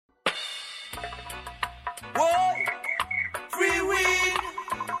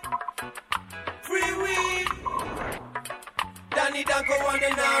Danko on the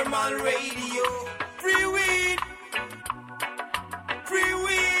normal radio. Free weed. Free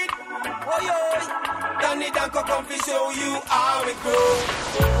weed. Oi, oi. Danny Danko come to show you how it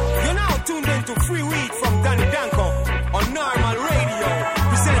grows. You're now tuned into Free Weed from Danny Danko on normal radio.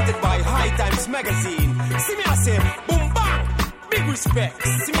 Presented by High Times Magazine. See me I say, boom bang. Big respect.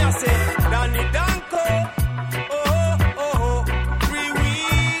 See me I say, Danny Danko.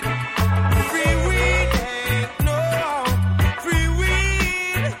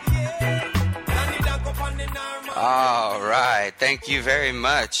 All right. Thank you very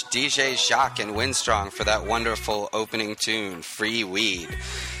much, DJ Jacques and Windstrong, for that wonderful opening tune, Free Weed.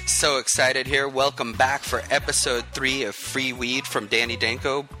 So excited here. Welcome back for episode 3 of Free Weed from Danny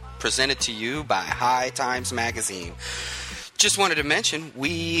Danko, presented to you by High Times Magazine. Just wanted to mention,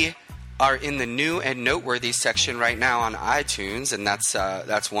 we are in the new and noteworthy section right now on iTunes, and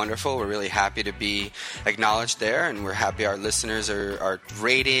that's wonderful. We're really happy to be acknowledged there, and we're happy our listeners are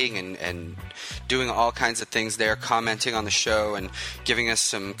rating and doing all kinds of things there, commenting on the show and giving us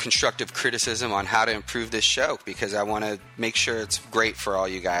some constructive criticism on how to improve this show, because I want to make sure it's great for all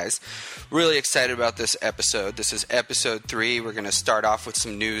you guys. Really excited about this episode. This is episode 3. We're going to start off with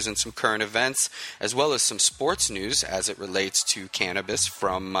some news and some current events, as well as some sports news as it relates to cannabis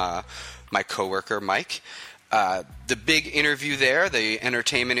from my coworker Mike. The big interview there, the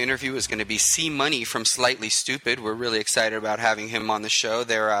entertainment interview, is going to be C Money from Slightly Stoopid. We're really excited about having him on the show.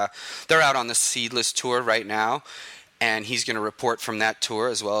 They're out on the Seedless tour right now, and he's going to report from that tour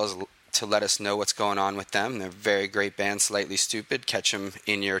as well as to let us know what's going on with them. They're a very great band, Slightly Stoopid. Catch them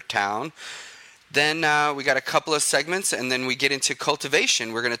in your town. Then we got a couple of segments, and then we get into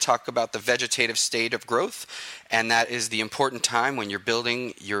cultivation. We're going to talk about the vegetative state of growth, and that is the important time when you're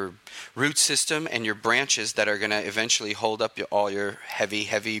building your root system and your branches that are going to eventually hold up all your heavy,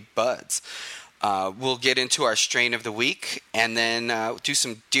 heavy buds. We'll get into our strain of the week, and then do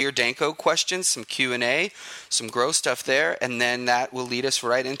some Dear Danko questions, some Q&A, some grow stuff there, and then that will lead us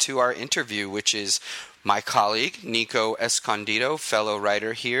right into our interview, which is my colleague, Nico Escondido, fellow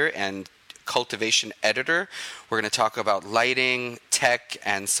writer here and cultivation editor. We're going to talk about lighting, tech,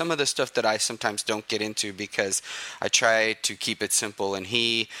 and some of the stuff that I sometimes don't get into because I try to keep it simple, and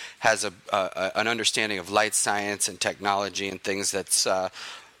he has an understanding of light science and technology and things that's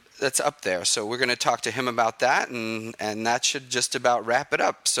up there. So we're going to talk to him about that, and that should just about wrap it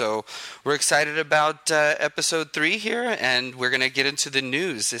up. So we're excited about episode 3 here, and we're going to get into the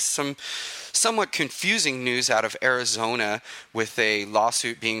news. There's some somewhat confusing news out of Arizona with a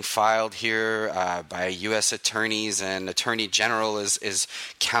lawsuit being filed here by U.S. attorneys, and Attorney General is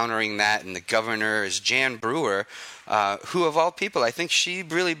countering that, and the governor is Jan Brewer, who of all people, I think she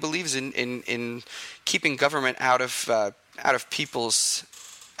really believes in keeping government out of people's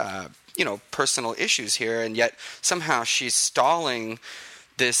personal issues here, and yet somehow she's stalling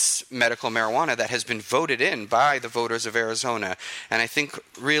this medical marijuana that has been voted in by the voters of Arizona. And I think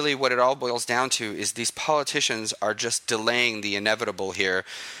really what it all boils down to is these politicians are just delaying the inevitable here.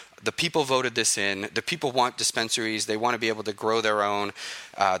 The people voted this in. The people want dispensaries. They want to be able to grow their own.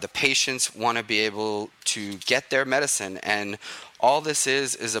 The patients want to be able to get their medicine. And all this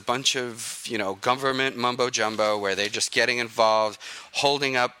is a bunch of, government mumbo-jumbo where they're just getting involved,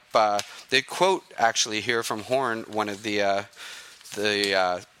 holding up. They quote actually here from Horn, one of the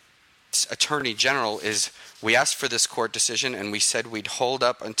Attorney General, is, "We asked for this court decision, and we said we'd hold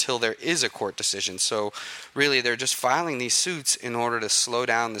up until there is a court decision." So really they're just filing these suits in order to slow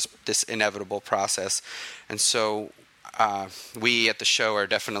down this inevitable process. And so we at the show are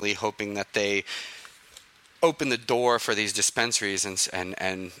definitely hoping that they open the door for these dispensaries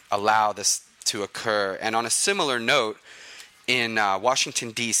and allow this to occur. And on a similar note, in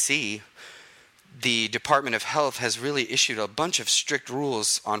Washington, D.C., the Department of Health has really issued a bunch of strict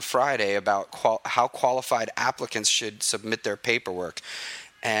rules on Friday about how qualified applicants should submit their paperwork.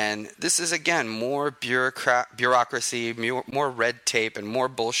 And this is, again, more bureaucracy, more red tape, and more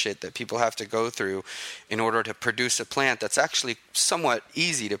bullshit that people have to go through in order to produce a plant that's actually somewhat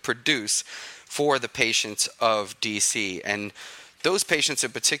easy to produce for the patients of D.C. And those patients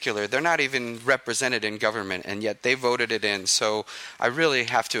in particular, they're not even represented in government, and yet they voted it in. So I really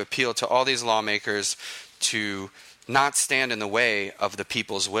have to appeal to all these lawmakers to not stand in the way of the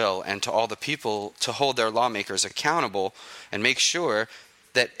people's will, and to all the people to hold their lawmakers accountable and make sure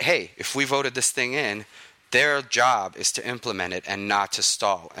that, hey, if we voted this thing in, their job is to implement it and not to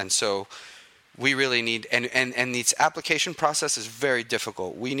stall. And so we really need, and this application process is very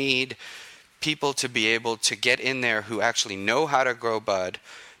difficult. We need people to be able to get in there who actually know how to grow bud,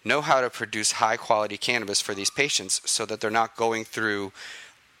 know how to produce high quality cannabis for these patients, so that they're not going through,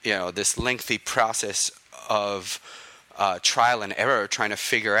 this lengthy process of trial and error trying to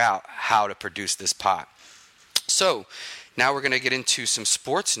figure out how to produce this pot. So now we're going to get into some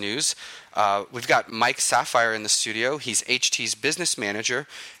sports news. We've got Mike Sapphire in the studio. He's HT's business manager,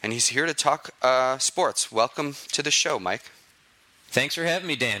 and he's here to talk sports. Welcome to the show, Mike. Thanks for having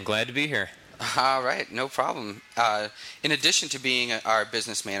me, Dan. Glad to be here. All right, no problem. In addition to being our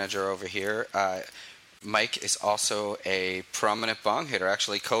business manager over here, Mike is also a prominent bong hitter,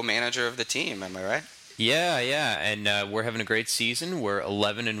 actually co-manager of the team. Am I right? Yeah, and we're having a great season. We're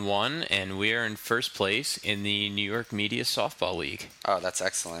 11-1, and we are in first place in the New York Media Softball League. Oh, that's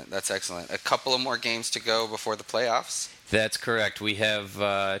excellent. That's excellent. A couple of more games to go before the playoffs. That's correct. We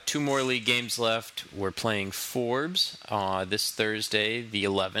have 2 more league games left. We're playing Forbes this Thursday, the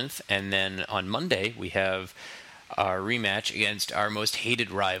 11th, and then on Monday we have our rematch against our most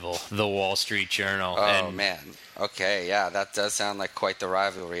hated rival, the Wall Street Journal. Oh, man. Okay, yeah, that does sound like quite the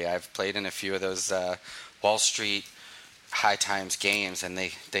rivalry. I've played in a few of those Wall Street High Times games, and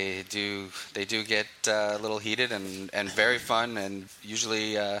they do get a little heated and very fun, and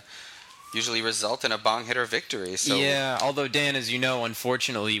usually result in a bong hitter victory. So yeah, although Dan, as you know,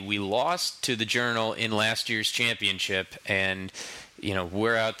 unfortunately, we lost to the Journal in last year's championship, and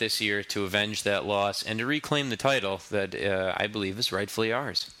we're out this year to avenge that loss and to reclaim the title that I believe is rightfully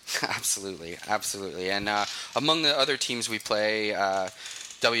ours. Absolutely. And among the other teams we play,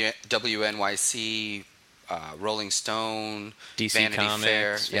 WNYC, Rolling Stone, DC Vanity Comics,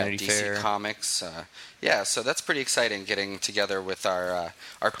 Fair, Vanity Fair. DC Comics. So that's pretty exciting, getting together with our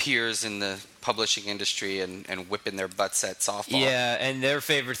peers in the publishing industry and whipping their butts at softball. Yeah, and their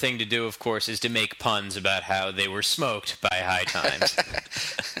favorite thing to do, of course, is to make puns about how they were smoked by High Times.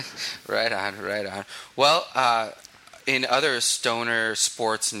 Right on. Well, in other stoner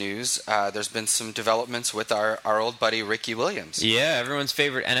sports news, there's been some developments with our old buddy Ricky Williams. Yeah, everyone's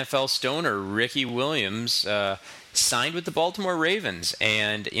favorite NFL stoner, Ricky Williams, signed with the Baltimore Ravens.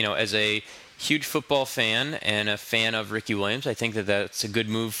 And, as a huge football fan and a fan of Ricky Williams, I think that that's a good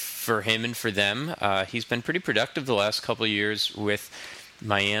move for him and for them. He's been pretty productive the last couple of years with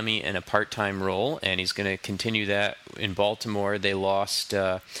Miami in a part-time role, and he's going to continue that in Baltimore. They lost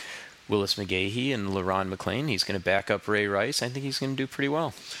Willis McGahee and LaRon McClain. He's going to back up Ray Rice. I think he's going to do pretty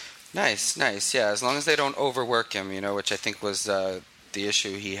well. Nice. Yeah, as long as they don't overwork him, which I think was the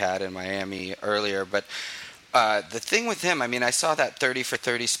issue he had in Miami earlier. But the thing with him, I saw that 30 for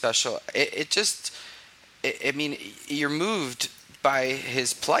 30 special. You're moved by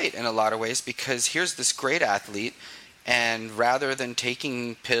his plight in a lot of ways, because here's this great athlete, and rather than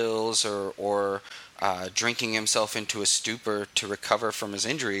taking pills or drinking himself into a stupor to recover from his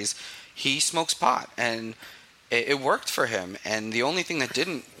injuries, he smokes pot, and it worked for him. And the only thing that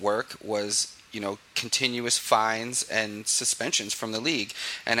didn't work was, continuous fines and suspensions from the league.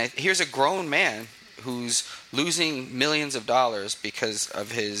 And here's a grown man who's losing millions of dollars because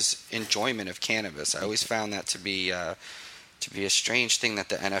of his enjoyment of cannabis. I always found that to be a strange thing that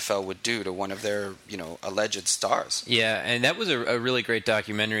the NFL would do to one of their, alleged stars. Yeah, and that was a really great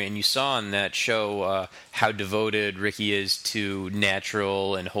documentary, and you saw on that show how devoted Ricky is to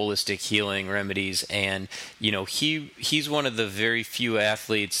natural and holistic healing remedies, and, he's one of the very few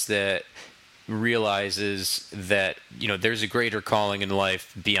athletes that realizes that there's a greater calling in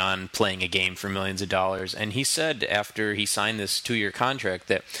life beyond playing a game for millions of dollars. And he said after he signed this 2-year contract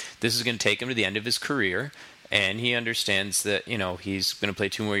that this is going to take him to the end of his career, and he understands that he's going to play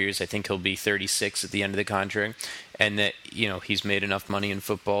 2 more years. I think he'll be 36 at the end of the contract, and that he's made enough money in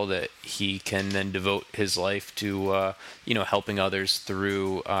football that he can then devote his life to helping others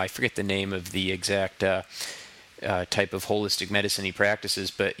through I forget the name of the exact type of holistic medicine he practices,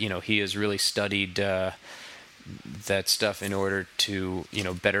 but he has really studied that stuff in order to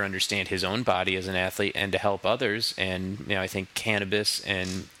better understand his own body as an athlete and to help others. And I think cannabis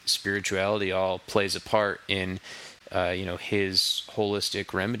and spirituality all plays a part in his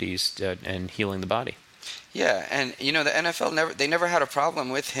holistic remedies and healing the body. Yeah, and the NFL never had a problem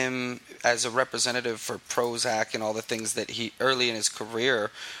with him as a representative for Prozac and all the things that he early in his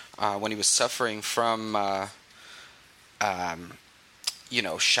career when he was suffering from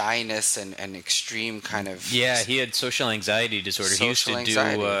shyness and extreme kind of... Yeah, he had social anxiety disorder. He used to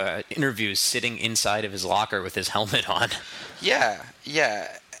do interviews sitting inside of his locker with his helmet on. Yeah.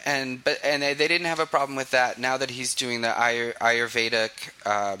 And they didn't have a problem with that. Now that he's doing the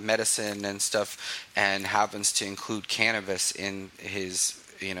Ayurvedic medicine and stuff, and happens to include cannabis in his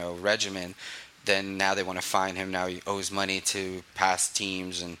regimen, then now they want to fine him. Now he owes money to past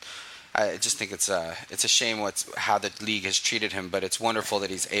teams, and I just think it's a shame how the league has treated him. But it's wonderful that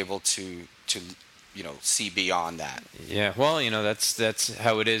he's able to see beyond that. Yeah, well, that's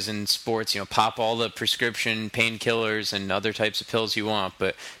how it is in sports. Pop all the prescription painkillers and other types of pills you want,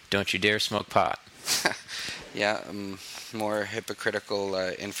 but don't you dare smoke pot. Yeah, more hypocritical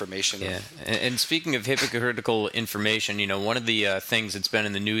information. Yeah, and speaking of hypocritical information, one of the things that's been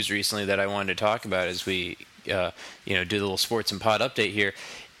in the news recently that I wanted to talk about as we, do the little sports and pod update here,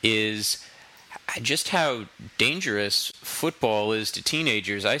 is just how dangerous football is to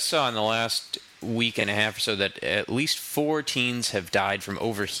teenagers. I saw in the last week and a half or so that at least 4 teens have died from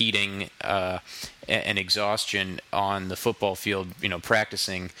overheating and exhaustion on the football field,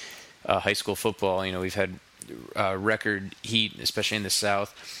 practicing high school football. We've had record heat, especially in the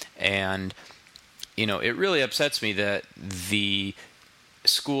South, and it really upsets me that the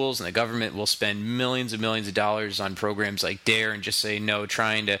schools and the government will spend millions and millions of dollars on programs like DARE and just say no,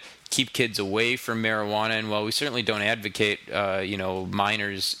 trying to keep kids away from marijuana. And while we certainly don't advocate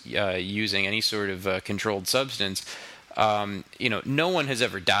minors using any sort of controlled substance, no one has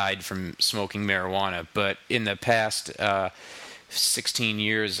ever died from smoking marijuana, but in the past 16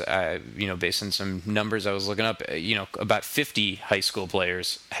 years, based on some numbers I was looking up, about 50 high school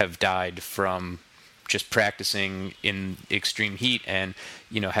players have died from just practicing in extreme heat and,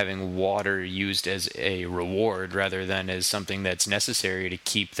 having water used as a reward rather than as something that's necessary to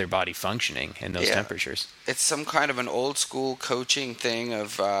keep their body functioning in those temperatures. It's some kind of an old school coaching thing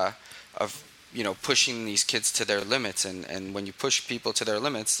of pushing these kids to their limits. And when you push people to their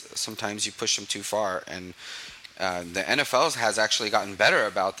limits, sometimes you push them too far. And the NFL has actually gotten better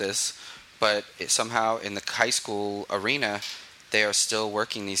about this, but somehow in the high school arena, they are still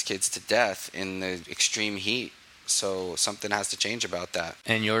working these kids to death in the extreme heat. So something has to change about that.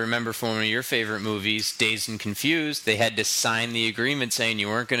 And you'll remember from one of your favorite movies, Dazed and Confused, they had to sign the agreement saying you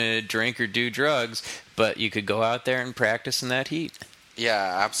weren't going to drink or do drugs, but you could go out there and practice in that heat.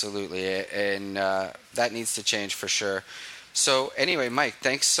 Yeah, absolutely. And that needs to change for sure. So anyway, Mike,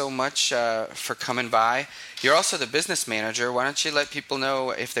 thanks so much for coming by. You're also the business manager. Why don't you let people know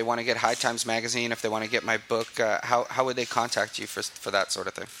if they want to get High Times Magazine, if they want to get my book, how would they contact you for that sort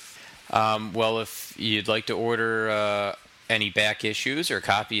of thing? Well, if you'd like to order any back issues or a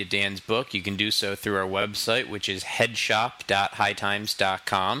copy of Dan's book, you can do so through our website, which is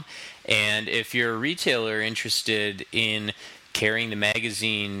headshop.hightimes.com. And if you're a retailer interested in carrying the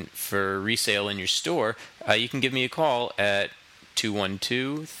magazine for resale in your store, you can give me a call at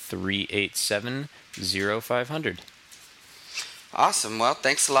 212-387-0500. Awesome. Well,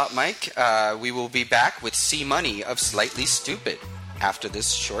 thanks a lot, Mike. We will be back with C Money of Slightly Stoopid after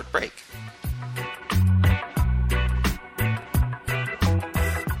this short break.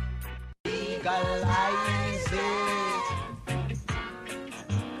 Legalize it.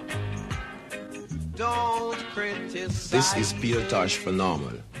 Don't criticize. This is Peter Tosh for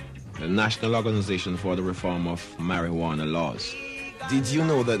NORML, the National Organization for the Reform of Marijuana Laws. Did you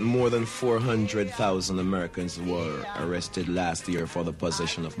know that more than 400,000 Americans were arrested last year for the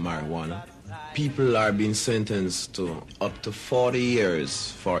possession of marijuana? People are being sentenced to up to 40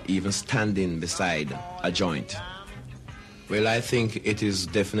 years for even standing beside a joint. Well, I think it is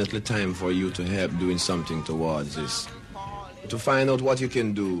definitely time for you to help doing something towards this. To find out what you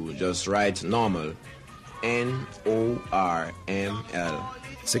can do, just write NORML, NORML,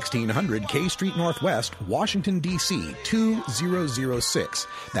 1600 K Street Northwest, Washington, D.C. 2006.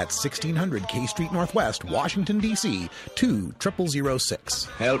 That's 1600 K Street Northwest, Washington, D.C. 20006.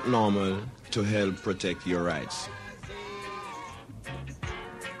 Help NORML to help protect your rights.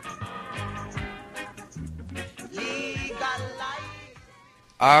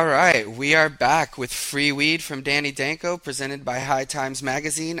 All right, we are back with Free Weed from Danny Danko, presented by High Times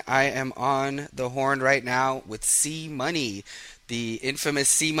Magazine. I am on the horn right now with C Money, the infamous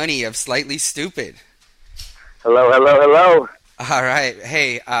C Money of Slightly Stoopid. Hello, hello, hello. All right,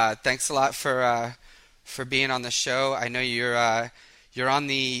 hey, thanks a lot for being on the show. I know you're on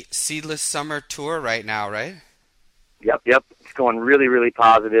the Seedless Summer Tour right now, right? Yep. It's going really, really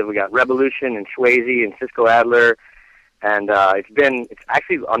positive. We got Revolution and Swayze and Cisco Adler. And it's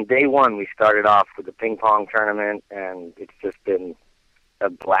actually on day one we started off with the ping pong tournament, and it's just been a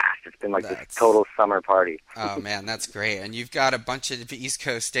blast. It's been like this total summer party. Oh man, that's great. And you've got a bunch of East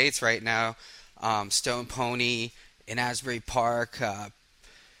Coast states right now, Stone Pony in Asbury Park,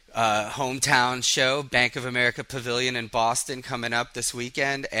 hometown show, Bank of America Pavilion in Boston coming up this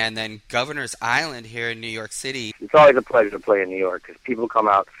weekend, and then Governor's Island here in New York City. It's always a pleasure to play in New York because people come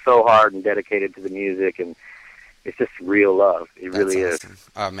out so hard and dedicated to the music, and it's just real love. It really awesome. is.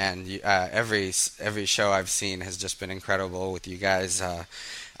 Oh man, every show I've seen has just been incredible with you guys.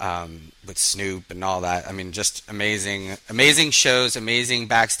 with Snoop and all that. I mean, just amazing shows, amazing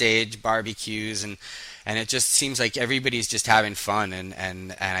backstage barbecues, and it just seems like everybody's just having fun,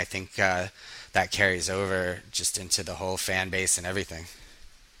 and I think that carries over just into the whole fan base and everything.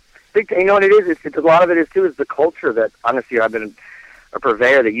 You know what it is? It's a lot of it is too is the culture that honestly I've been a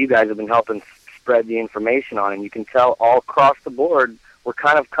purveyor that you guys have been helping spread the information on, and you can tell all across the board we're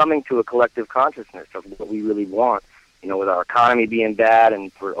kind of coming to a collective consciousness of what we really want. You know, with our economy being bad,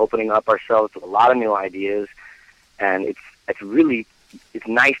 and we're opening up ourselves to a lot of new ideas, and it's really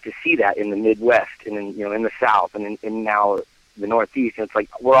nice to see that in the Midwest and in the South and in now the Northeast. And it's like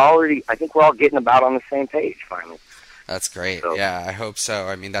I think we're all getting about on the same page finally. That's great. So, yeah, I hope so.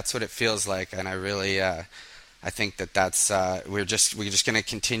 I mean, that's what it feels like, and I really I think that's we're just going to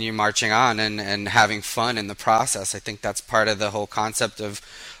continue marching on and having fun in the process. I think that's part of the whole concept of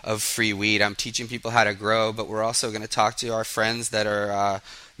free weed. I'm teaching people how to grow, but we're also going to talk to our friends that are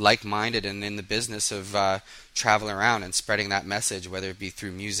like-minded and in the business of traveling around and spreading that message, whether it be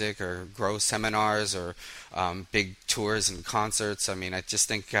through music or grow seminars or big tours and concerts. I mean, I just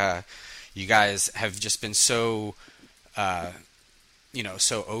think you guys have just been so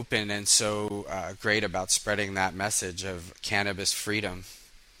so open and so great about spreading that message of cannabis freedom.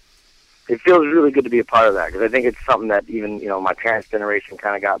 It feels really good to be a part of that, because I think it's something that even my parents' generation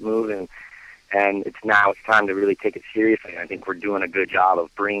kind of got moving, and it's time to really take it seriously. I think we're doing a good job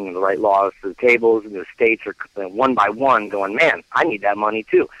of bringing the right laws to the tables, and the states are one by one going, man, I need that money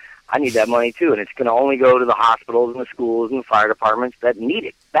too. And it's going to only go to the hospitals and the schools and the fire departments that need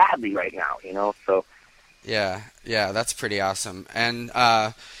it badly right now. So. Yeah, that's pretty awesome. And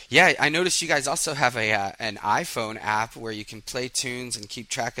I noticed you guys also have an iPhone app where you can play tunes and keep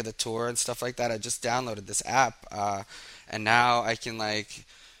track of the tour and stuff like that. I just downloaded this app, and now I can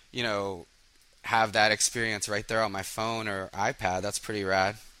have that experience right there on my phone or iPad. That's pretty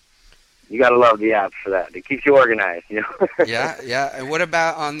rad. You gotta love the app for that. It keeps you organized, Yeah. And what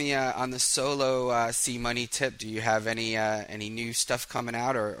about on the solo C Money tip? Do you have any new stuff coming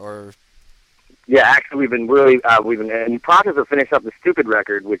out or? Yeah, actually, we've been in the process of finishing up the Stupid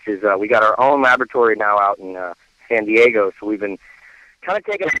record, which is we got our own laboratory now out in San Diego. So we've been kind of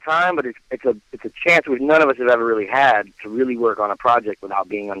taking our time, but it's a chance which none of us have ever really had to really work on a project without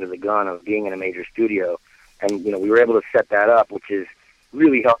being under the gun of being in a major studio. And we were able to set that up, which is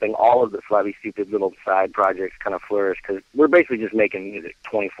really helping all of the Slightly Stupid little side projects kind of flourish, because we're basically just making music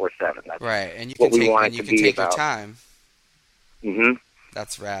 24/7. That's right, and you can take your time. Mm-hmm.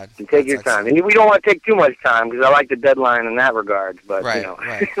 That's rad. And take your time. And we don't want to take too much time, because I like the deadline in that regard. But right.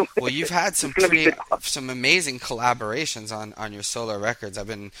 Well, you've had some amazing collaborations on your solo records. I've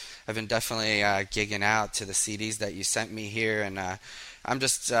been definitely gigging out to the CDs that you sent me here, and I'm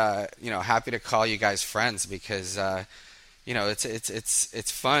just happy to call you guys friends, because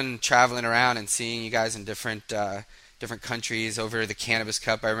it's fun traveling around and seeing you guys in different countries over the Cannabis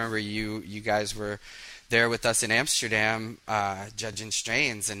Cup. I remember you guys were there with us in Amsterdam, judging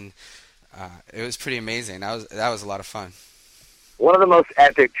strains, and it was pretty amazing. That was a lot of fun. One of the most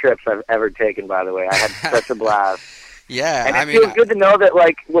epic trips I've ever taken, by the way. I had such a blast. Yeah, and it feels good to know that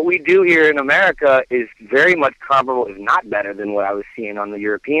what we do here in America is very much comparable, if not better, than what I was seeing on the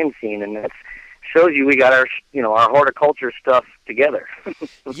European scene, and that shows you we got our horticulture stuff together.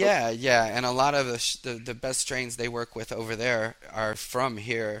 yeah, and a lot of the best strains they work with over there are from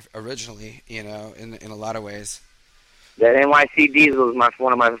here originally, in a lot of ways. That NYC Diesel is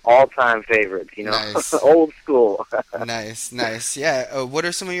one of my all-time favorites, Nice. Old school. Nice. Yeah. What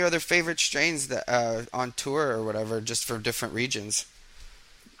are some of your other favorite strains that on tour or whatever, just for different regions?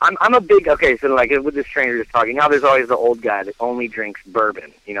 I'm a big, so with the stranger just talking, now there's always the old guy that only drinks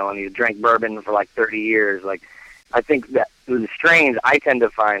bourbon, and he's drank bourbon for 30 years. I think that with the strains, I tend to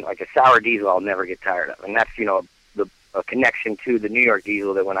find a sour diesel I'll never get tired of. And that's, a connection to the New York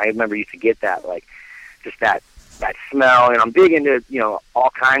diesel that when I remember used to get that, just that smell. And I'm big into, all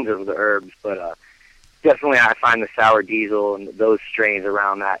kinds of the herbs, but definitely I find the sour diesel and those strains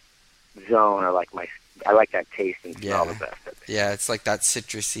around that zone are I like that taste and smell the best. Yeah, it's like that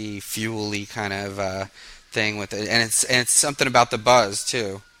citrusy, fuel-y kind of thing with it, and it's something about the buzz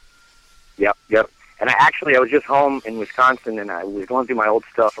too. Yep. And I was just home in Wisconsin, and I was going through my old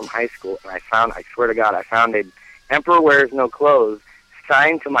stuff from high school, and I swear to God, I found a Emperor Wears No Clothes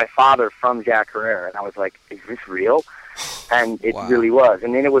signed to my father from Jack Herrera, and I was like, is this real? And it really was.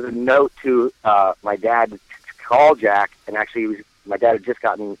 And then it was a note to my dad to call Jack, and actually my dad had just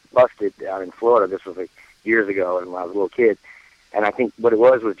gotten busted down in Florida. This was years ago, and when I was a little kid. And I think what it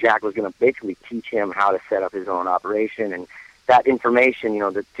was Jack was going to basically teach him how to set up his own operation. And that information,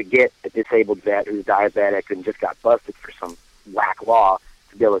 to get a disabled vet who's diabetic and just got busted for some whack law,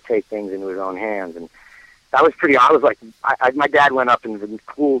 to be able to take things into his own hands. And that was pretty, I was like, my dad went up in the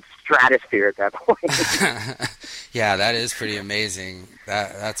cool stratosphere at that point. Yeah, that is pretty amazing.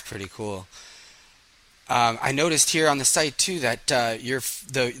 That's pretty cool. I noticed here on the site too that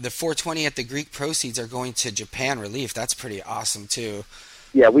the 420 at the Greek proceeds are going to Japan Relief. That's pretty awesome too.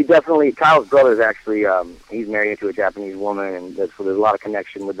 Yeah, we definitely. Kyle's brother is actually he's married to a Japanese woman, and so there's a lot of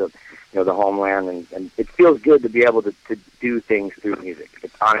connection with the homeland, and it feels good to be able to do things through music.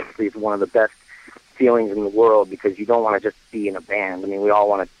 It's honestly one of the best feelings in the world, because you don't want to just be in a band. I mean, we all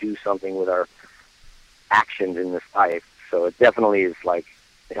want to do something with our actions in this life. So it definitely is like,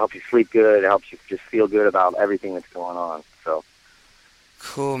 it helps you sleep good. It helps you just feel good about everything that's going on. So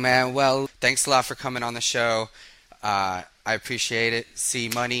cool, man. Well, thanks a lot for coming on the show. I appreciate it. C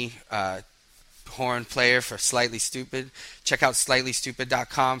Money, horn player for Slightly Stupid. Check out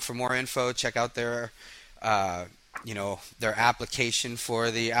slightlystupid.com for more info. Check out their their application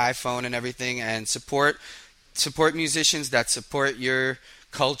for the iPhone and everything, and support musicians that support your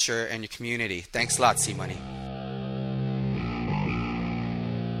culture and your community. Thanks a lot, C Money.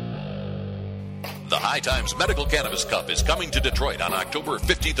 The High Times Medical Cannabis Cup is coming to Detroit on October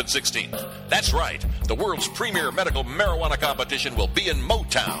 15th and 16th. That's right. The world's premier medical marijuana competition will be in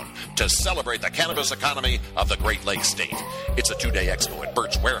Motown to celebrate the cannabis economy of the Great Lakes State. It's a 2-day expo at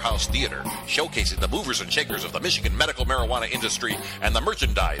Burt's Warehouse Theater, showcasing the movers and shakers of the Michigan medical marijuana industry and the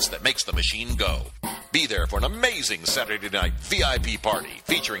merchandise that makes the machine go. Be there for an amazing Saturday night VIP party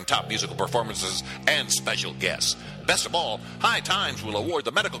featuring top musical performances and special guests. Best of all, High Times will award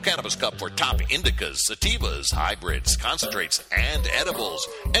the Medical Cannabis Cup for top indicas, sativas, hybrids, concentrates, and edibles,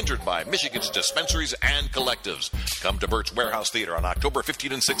 entered by Michigan's dispensaries and collectives. Come to Burt's Warehouse Theater on October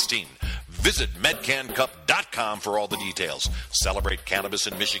 15 and 16. Visit medcancup.com for all the details. Celebrate cannabis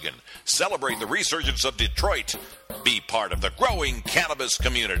in Michigan. Celebrate the resurgence of Detroit. Be part of the growing cannabis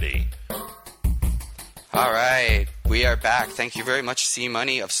community. All right, we are back. Thank you very much, C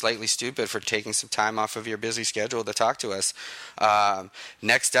Money of Slightly Stupid, for taking some time off of your busy schedule to talk to us.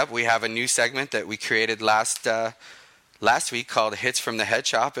 Next up, we have a new segment that we created last week called Hits from the Head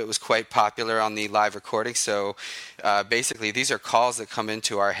Shop. It was quite popular on the live recording. So basically, these are calls that come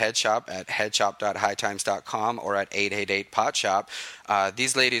into our head shop at headshop.hightimes.com or at 888-POT-SHOP.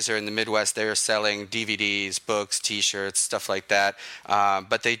 These ladies are in the Midwest. They're selling DVDs, books, T-shirts, stuff like that.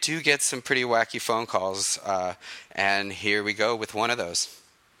 But they do get some pretty wacky phone calls. And here we go with one of those.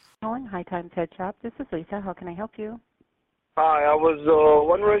 Calling High Times Head Shop. This is Lisa. How can I help you? Hi, I was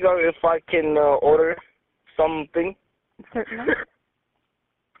wondering if I can order something. Certainly.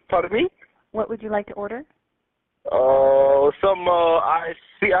 Pardon me? What would you like to order? I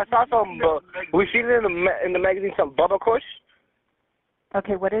saw some. We seen it in the magazine. Some Bubba Kush.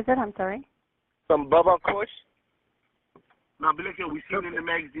 Okay, what is it? I'm sorry. Some Bubba Kush. No, but look here, we seen in the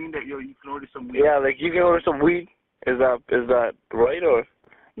magazine that you can order some weed. Yeah, like you can order some weed. Is that right or?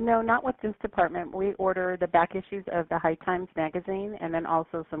 No, not with this department. We order the back issues of the High Times magazine, and then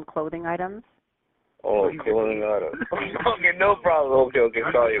also some clothing items. Oh, clothing items. Okay, no problem. Okay,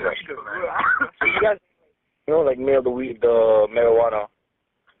 sorry about that. So you guys, like mail the weed, the marijuana?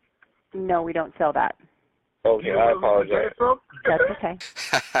 No, we don't sell that. Okay, I apologize. That's okay.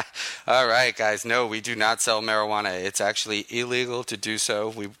 All right, guys. No, we do not sell marijuana. It's actually illegal to do so.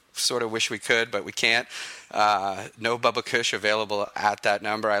 We sort of wish we could, but we can't. No Bubba Kush available at that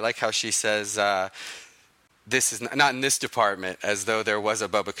number. I like how she says this is not in this department, as though there was a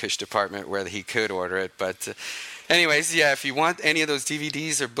Bubba Kush department where he could order it. But anyways, yeah, if you want any of those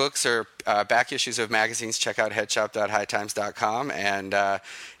DVDs or books or back issues of magazines, check out headshop.hightimes.com. And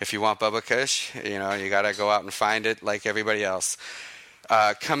if you want Bubba Kush, you got to go out and find it like everybody else.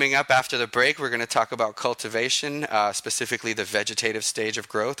 Coming up after the break, we're going to talk about cultivation, specifically the vegetative stage of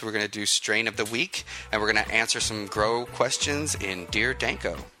growth. We're going to do strain of the week, and we're going to answer some grow questions in Dear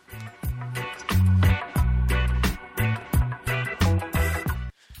Danko.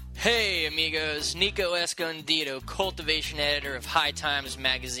 Hey amigos, Nico Escondido, cultivation editor of High Times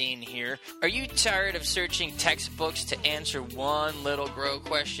magazine here. Are you tired of searching textbooks to answer one little grow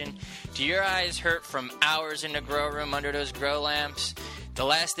question? Do your eyes hurt from hours in the grow room under those grow lamps? The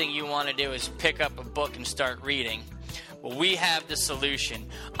last thing you want to do is pick up a book and start reading. Well, we have the solution.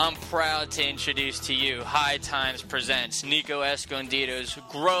 I'm proud to introduce to you High Times presents Nico Escondido's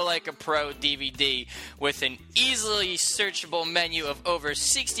Grow Like a Pro DVD with an easily searchable menu of over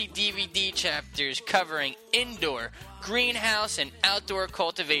 60 DVD chapters covering indoor, greenhouse, and outdoor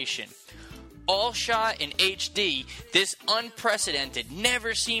cultivation. all shot in HD, this unprecedented,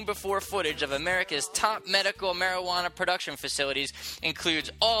 never-seen-before footage of America's top medical marijuana production facilities includes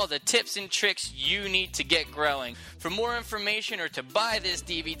all the tips and tricks you need to get growing. For more information or to buy this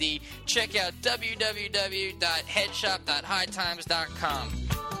DVD, check out www.headshop.hightimes.com.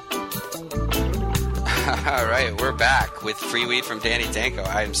 All right, we're back with Free Weed from Danny Danko.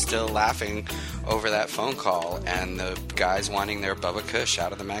 I'm still laughing over that phone call and the guys wanting their Bubba Kush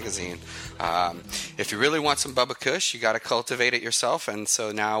out of the magazine. If you really want some Bubba Kush, you got to cultivate it yourself, and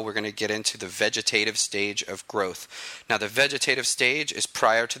so now we're going to get into the vegetative stage of growth. Now, the vegetative stage is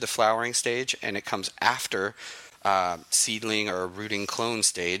prior to the flowering stage, and it comes after seedling or rooting clone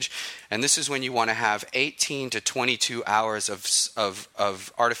stage, and this is when you want to have 18 to 22 hours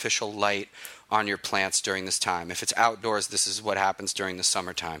of artificial light on your plants during this time. If it's outdoors, this is what happens during the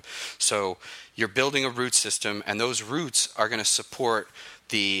summertime. So you're building a root system, and those roots are going to support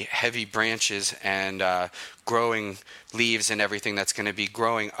the heavy branches and growing leaves and everything that's going to be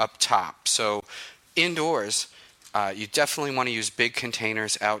growing up top. So indoors, you definitely want to use big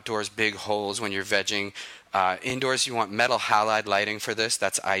containers. Outdoors, big holes when you're vegging. Indoors, you want metal halide lighting for this.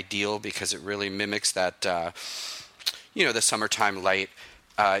 That's ideal because it really mimics that, the summertime light.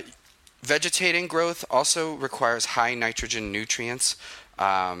 Vegetating growth also requires high nitrogen nutrients.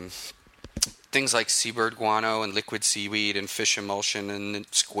 Things like seabird guano and liquid seaweed and fish emulsion and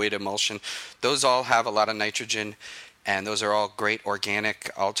squid emulsion, those all have a lot of nitrogen, and those are all great organic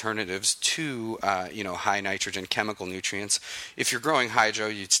alternatives to high nitrogen chemical nutrients. If you're growing hydro,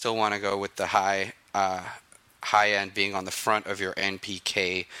 you'd still want to go with the high end being on the front of your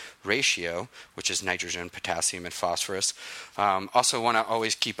NPK ratio, which is nitrogen, potassium, and phosphorus. Also want to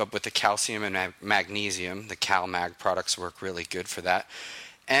always keep up with the calcium and magnesium. The CalMag products work really good for that.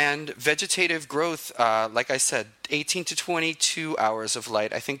 And vegetative growth, like I said, 18 to 22 hours of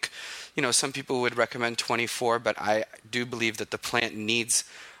light. I think, some people would recommend 24, but I do believe that the plant needs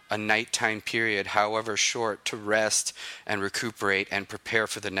a nighttime period, however short, to rest and recuperate and prepare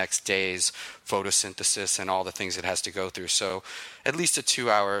for the next day's photosynthesis and all the things it has to go through. So at least a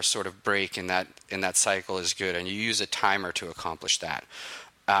 2-hour sort of break in that cycle is good, and you use a timer to accomplish that.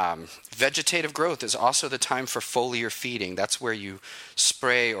 Vegetative growth is also the time for foliar feeding. That's where you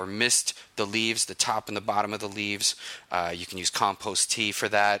spray or mist the leaves, the top and the bottom of the leaves. You can use compost tea for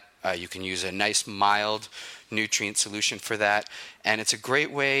that. You can use a nice mild nutrient solution for that. And it's a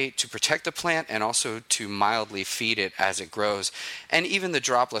great way to protect the plant and also to mildly feed it as it grows. And even the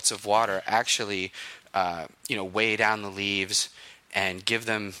droplets of water actually, weigh down the leaves and give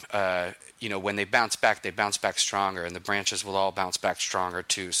them, when they bounce back stronger, and the branches will all bounce back stronger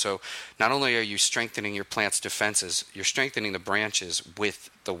too. So not only are you strengthening your plant's defenses, you're strengthening the branches with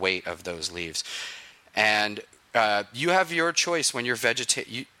the weight of those leaves. And you have your choice when you're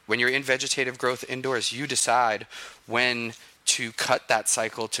in vegetative growth indoors. You decide when to cut that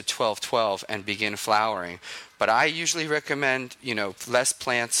cycle to 12-12 and begin flowering. But I usually recommend, less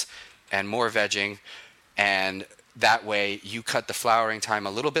plants and more vegging, and that way you cut the flowering time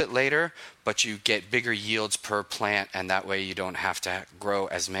a little bit later, but you get bigger yields per plant, and that way you don't have to grow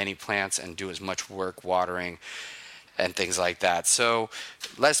as many plants and do as much work watering and things like that. So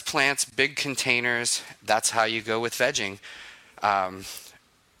less plants, big containers, that's how you go with vegging.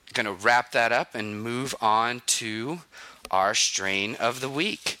 Going to wrap that up and move on to our strain of the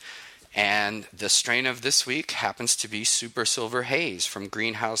week. And the strain of this week happens to be Super Silver Haze from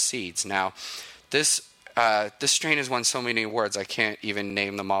Greenhouse Seeds. Now, this strain has won so many awards, I can't even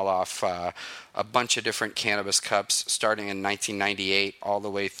name them all off. A bunch of different cannabis cups starting in 1998 all the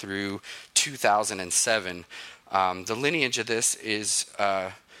way through 2007. The lineage of this is,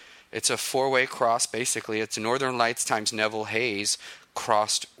 it's a 4-way cross, basically. It's Northern Lights times Neville Haze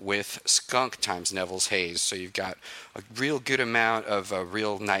crossed with Skunk times Neville's Haze. So you've got a real good amount of a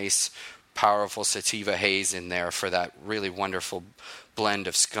real nice, powerful sativa haze in there for that really wonderful blend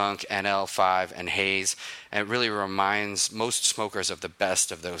of skunk, NL5, and haze. And it really reminds most smokers of the best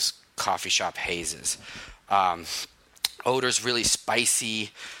of those coffee shop hazes. Odor's really spicy,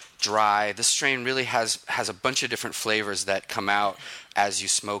 dry. This strain really has a bunch of different flavors that come out as you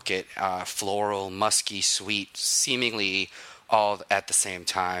smoke it. Floral, musky, sweet, seemingly all at the same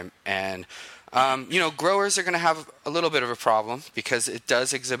time. And growers are going to have a little bit of a problem because it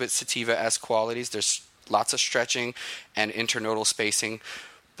does exhibit sativa-esque qualities. There's lots of stretching and internodal spacing,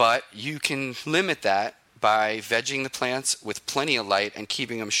 but you can limit that by vegging the plants with plenty of light and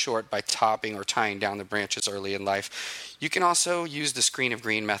keeping them short by topping or tying down the branches early in life. You can also use the screen of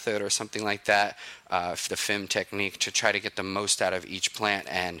green method or something like that, the FIM technique, to try to get the most out of each plant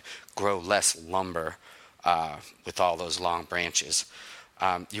and grow less lumber with all those long branches.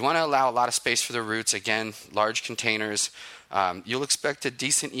 You want to allow a lot of space for the roots. Again, large containers. You'll expect a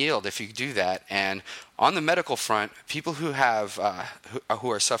decent yield if you do that. And on the medical front, people who have who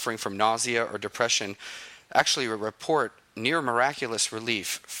are suffering from nausea or depression actually report near miraculous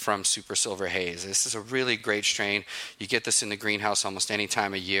relief from Super Silver Haze. This is a really great strain. You get this in the greenhouse almost any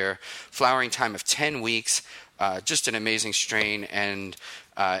time of year. Flowering time of 10 weeks. Just an amazing strain, and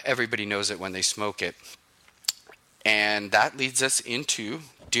everybody knows it when they smoke it. And that leads us into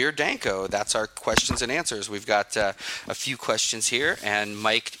Dear Danko. That's our questions and answers. We've got a few questions here, and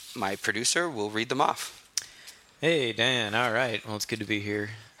Mike, my producer, will read them off. Hey, Dan. All right. Well, it's good to be here.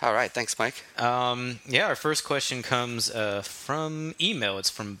 All right. Thanks, Mike. Our first question comes from email. It's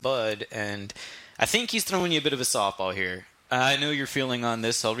from Bud, and I think he's throwing you a bit of a softball here. I know your feeling on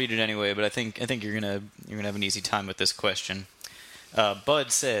this. I'll read it anyway, but I think you're gonna have an easy time with this question.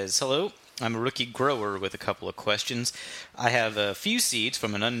 Bud says, "Hello. I'm a rookie grower with a couple of questions. I have a few seeds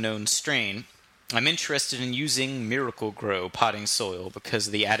from an unknown strain. I'm interested in using Miracle-Gro potting soil because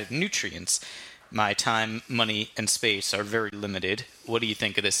of the added nutrients. My time, money, and space are very limited. What do you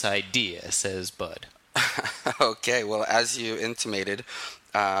think of this idea?" says Bud. Okay, well, as you intimated,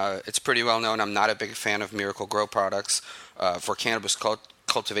 it's pretty well known I'm not a big fan of Miracle-Gro products for cannabis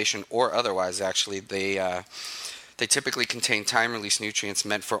cultivation or otherwise, actually. They typically contain time-release nutrients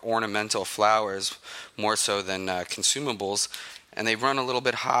meant for ornamental flowers more so than consumables. And they run a little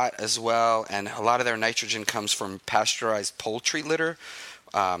bit hot as well. And a lot of their nitrogen comes from pasteurized poultry litter.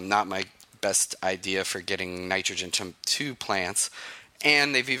 Not my best idea for getting nitrogen to plants.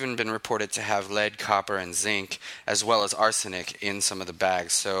 And they've even been reported to have lead, copper, and zinc, as well as arsenic in some of the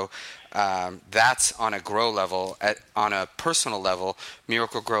bags. So that's on a grow level. On a personal level,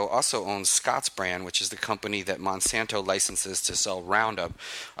 Miracle-Gro also owns Scott's brand, which is the company that Monsanto licenses to sell Roundup,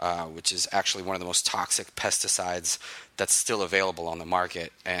 which is actually one of the most toxic pesticides that's still available on the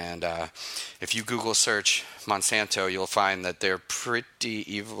market. And if you Google search Monsanto, you'll find that they're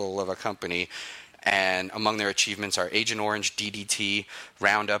pretty evil of a company. And among their achievements are Agent Orange, DDT,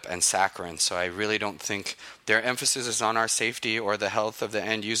 Roundup, and saccharin. So I really don't think their emphasis is on our safety or the health of the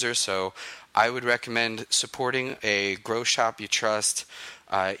end user. So I would recommend supporting a grow shop you trust.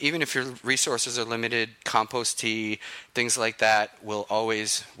 Even if your resources are limited, compost tea, things like that will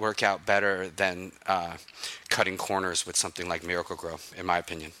always work out better than cutting corners with something like Miracle-Gro, in my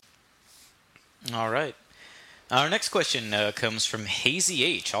opinion. All right. Our next question comes from Hazy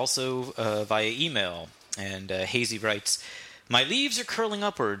H, also via email. And Hazy writes, "My leaves are curling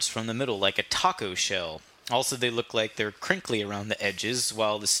upwards from the middle like a taco shell. Also, they look like they're crinkly around the edges,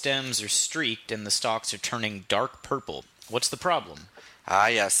 while the stems are streaked and the stalks are turning dark purple. What's the problem?" Ah,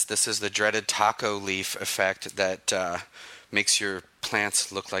 yes, this is the dreaded taco leaf effect that makes your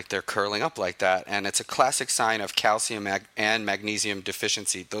plants look like they're curling up like that. And it's a classic sign of calcium and magnesium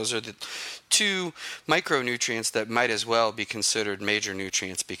deficiency. Those are the two micronutrients that might as well be considered major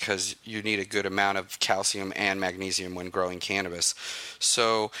nutrients because you need a good amount of calcium and magnesium when growing cannabis.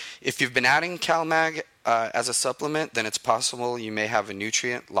 So if you've been adding CalMag as a supplement, then it's possible you may have a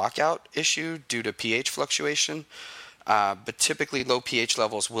nutrient lockout issue due to pH fluctuation. But typically low pH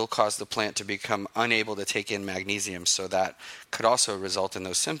levels will cause the plant to become unable to take in magnesium, so that could also result in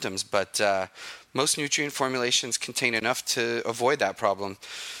those symptoms. But most nutrient formulations contain enough to avoid that problem.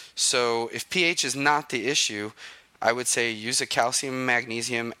 So if pH is not the issue, I would say use a calcium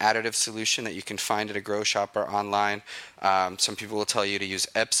magnesium additive solution that you can find at a grow shop or online. Some people will tell you to use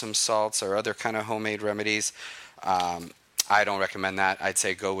Epsom salts or other kind of homemade remedies. I don't recommend that. I'd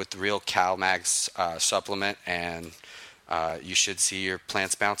say go with the real CalMag's supplement, and you should see your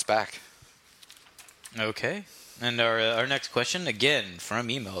plants bounce back. Okay. And our next question, again, from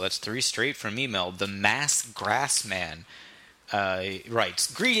email. That's 3 straight from email. The Mass Grass Man writes,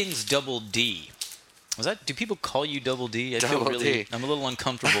 "Greetings, Double D." Do people call you Double D? I'm a little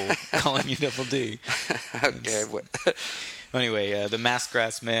uncomfortable calling you Double D. Okay. Anyway, the Mass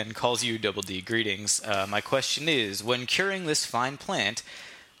Grass Man calls you Double D. Greetings. My question is, when curing this fine plant,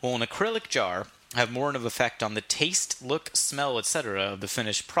 will an acrylic jar have more of an effect on the taste, look, smell, etc. of the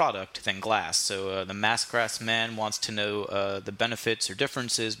finished product than glass? So the Mass Grass Man wants to know the benefits or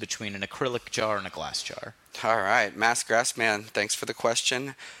differences between an acrylic jar and a glass jar. All right. Mass Grass Man, thanks for the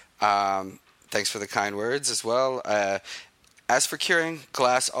question. Thanks for the kind words as well. As for curing,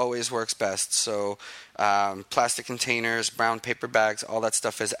 glass always works best. So plastic containers, brown paper bags, all that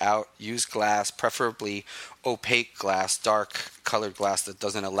stuff is out. Use glass, preferably opaque glass, dark colored glass that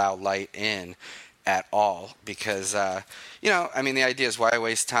doesn't allow light in at all. Because, the idea is why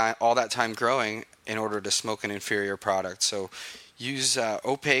waste all that time growing in order to smoke an inferior product. So Use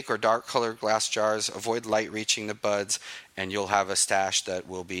opaque or dark colored glass jars. Avoid light reaching the buds, and you'll have a stash that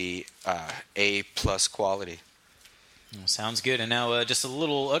will be A+ quality. Sounds good. And now just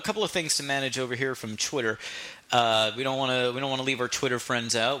a couple of things to manage over here from Twitter. We don't want to leave our Twitter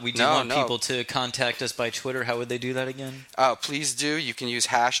friends out. We do want people to contact us by Twitter. How would they do that again? Please do. You can use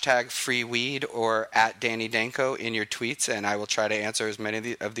hashtag #FreeWeed or @DannyDanko in your tweets, and I will try to answer as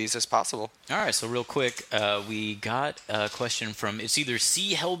many of these as possible. All right. So real quick, we got a question from, it's either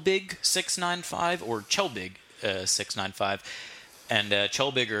C Hellbig695 or Chelbig695. And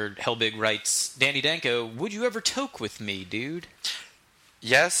Chelbig or Hellbig writes, Danny Danko, would you ever toke with me, dude?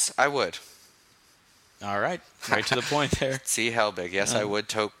 Yes, I would. All right. Right to the point there. See Hellbig. Yes, I would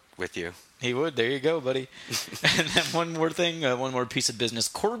toke with you. He would. There you go, buddy. And then one more thing, one more piece of business.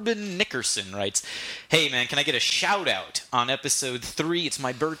 Corbin Nickerson writes, hey, man, can I get a shout-out on episode 3? It's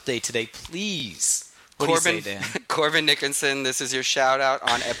my birthday today. Please. What do you say, Dan? Corbin Nickerson, this is your shout-out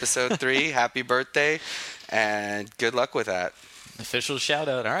on episode 3. Happy birthday, and good luck with that. Official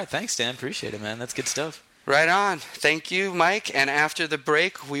shout-out. All right. Thanks, Dan. Appreciate it, man. That's good stuff. Right on. Thank you, Mike. And after the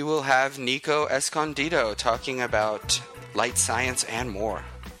break, we will have Nico Escondido talking about light science and more.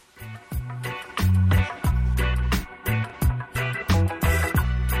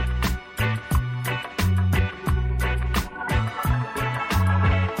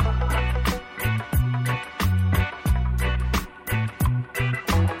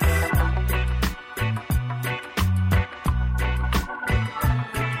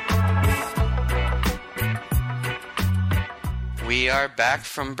 We are back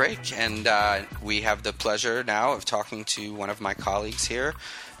from break, and we have the pleasure now of talking to one of my colleagues here,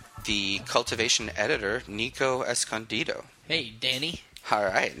 the cultivation editor, Nico Escondido. Hey, Danny. All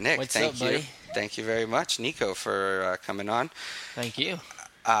right, Nick. What's thank up, you. buddy? Thank you very much, Nico, for coming on. Thank you.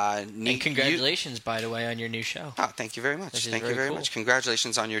 And congratulations, by the way, on your new show. Oh, thank you very much. Thank you very cool. much.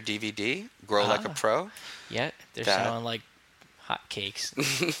 Congratulations on your DVD, Grow Like a Pro. Yeah, they're selling like hot cakes.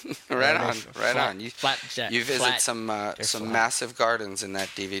 Right on. You visit some flat. massive gardens in that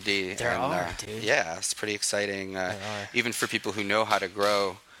DVD. There are, dude. Yeah, it's pretty exciting. Even for people who know how to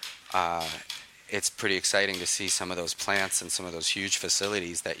grow, it's pretty exciting to see some of those plants and some of those huge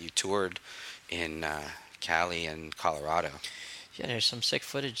facilities that you toured in Cali and Colorado. Yeah, there's some sick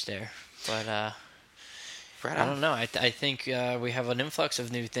footage there, but I on. don't know. I think we have an influx of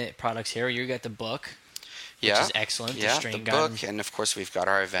new products here. You got the book. Yeah, which is excellent. Yeah, the book, and of course we've got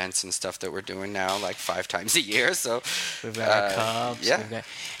our events and stuff that we're doing now, like 5 times a year. So we've got our cups. Yeah,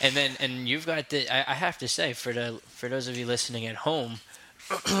 and you've got the. I have to say, for those of you listening at home,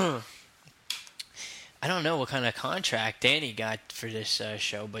 I don't know what kind of contract Danny got for this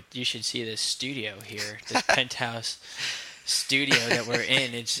show, but you should see this studio here, this penthouse studio that we're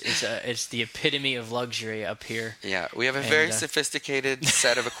in. It's the epitome of luxury up here. Yeah, we have a very sophisticated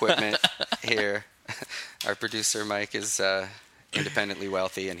set of equipment here. Our producer, Mike, is independently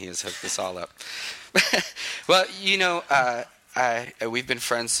wealthy, and he has hooked us all up. Well, you know, we've been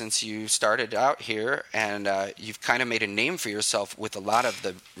friends since you started out here, and you've kind of made a name for yourself with a lot of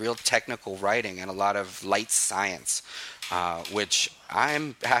the real technical writing and a lot of light science, which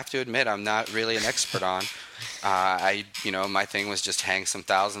I have to admit I'm not really an expert on. My thing was just hang some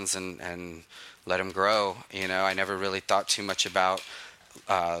thousands and let them grow. You know, I never really thought too much about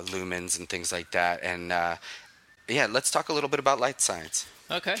lumens and things like that. And let's talk a little bit about light science.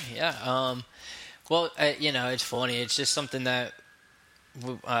 Okay, yeah. It's funny. It's just something that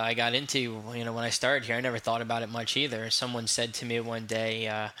I got into. When I started here, I never thought about it much either. Someone said to me one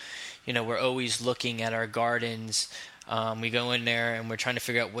day, we're always looking at our gardens. We go in there and we're trying to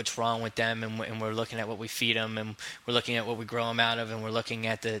figure out what's wrong with them, and we're looking at what we feed them, and we're looking at what we grow them out of, and we're looking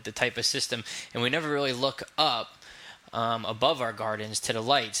at the type of system, and we never really look up above our gardens to the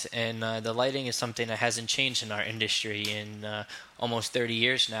lights. And the lighting is something that hasn't changed in our industry in almost 30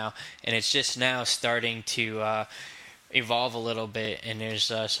 years now, and it's just now starting to evolve a little bit, and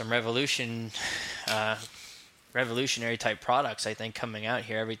there's some revolutionary type products, I think, coming out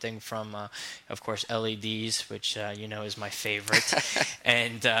here. Everything from, of course, LEDs, which is my favorite,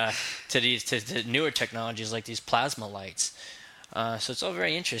 and to newer technologies like these plasma lights. So it's all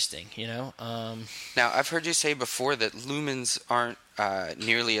very interesting, Now, I've heard you say before that lumens aren't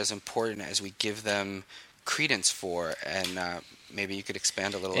nearly as important as we give them credence for, and maybe you could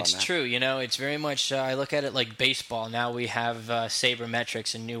expand a little on that. It's true, it's very much, I look at it like baseball. Now we have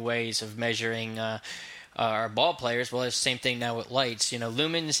sabermetrics and new ways of measuring our ball players. Well, it's the same thing now with lights.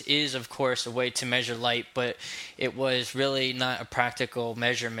 Lumens is, of course, a way to measure light, but it was really not a practical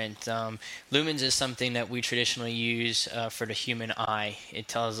measurement. Lumens is something that we traditionally use for the human eye. It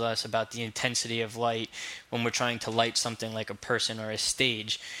tells us about the intensity of light when we're trying to light something like a person or a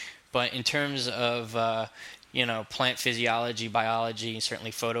stage. But in terms of plant physiology, biology,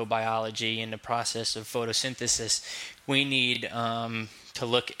 certainly photobiology, and the process of photosynthesis, we need to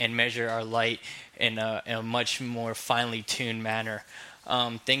look and measure our light in a much more finely tuned manner.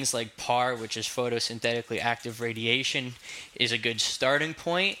 Things like PAR, which is photosynthetically active radiation, is a good starting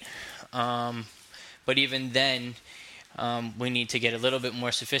point. But even then, we need to get a little bit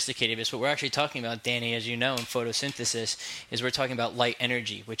more sophisticated. Because what we're actually talking about, Danny, as you know, in photosynthesis, is we're talking about light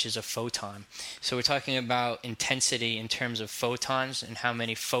energy, which is a photon. So we're talking about intensity in terms of photons and how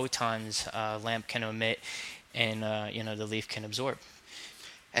many photons a lamp can emit and the leaf can absorb.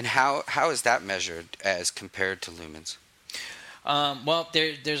 And how is that measured as compared to lumens? Well,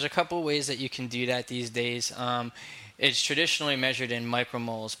 there's a couple ways that you can do that these days. It's traditionally measured in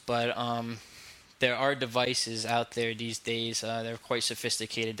micromoles, but there are devices out there these days, they're quite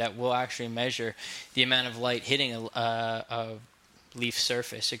sophisticated, that will actually measure the amount of light hitting a leaf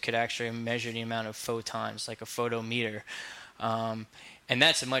surface. It could actually measure the amount of photons, like a photometer. And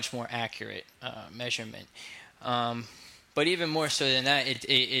that's a much more accurate measurement. But even more so than that,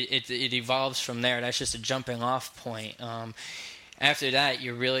 it evolves from there. That's just a jumping off point. After that,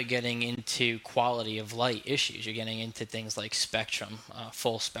 you're really getting into quality of light issues. You're getting into things like spectrum,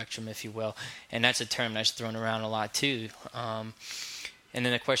 full spectrum, if you will. And that's a term that's thrown around a lot, too. And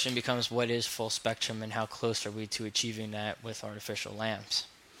then the question becomes, what is full spectrum and how close are we to achieving that with artificial lamps?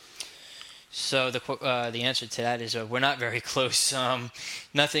 So the answer to that is we're not very close.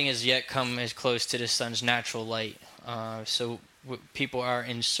 Nothing has yet come as close to the sun's natural light. So people are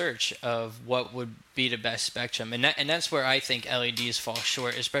in search of what would be the best spectrum, and that's where I think LEDs fall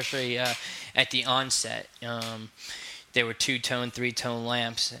short, especially at the onset. They were 2-tone, 3-tone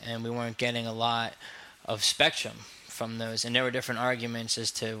lamps, and we weren't getting a lot of spectrum from those. And there were different arguments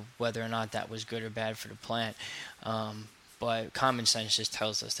as to whether or not that was good or bad for the plant. But common sense just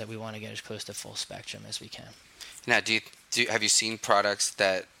tells us that we want to get as close to full spectrum as we can. Now, have you seen products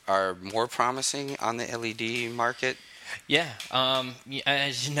that are more promising on the LED market? Yeah,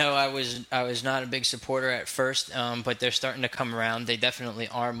 as you know, I was not a big supporter at first, but they're starting to come around. They definitely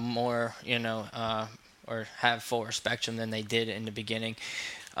are more, or have fuller spectrum than they did in the beginning.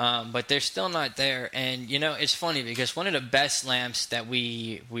 But they're still not there. And, it's funny because one of the best lamps that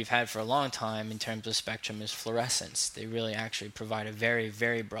we've had for a long time in terms of spectrum is fluorescents. They really actually provide a very,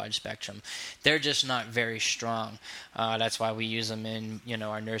 very broad spectrum. They're just not very strong. That's why we use them in,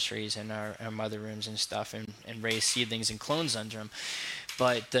 our nurseries and our mother rooms and stuff, and raise seedlings and clones under them.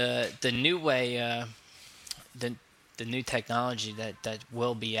 But the new way, the new technology that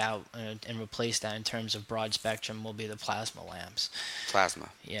will be out and replace that in terms of broad spectrum will be the plasma lamps. Plasma.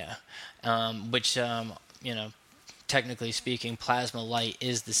 Yeah. Which, technically speaking, plasma light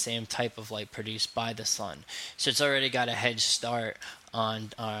is the same type of light produced by the sun. So it's already got a head start on,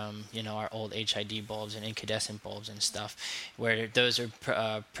 our old HID bulbs and incandescent bulbs and stuff, where those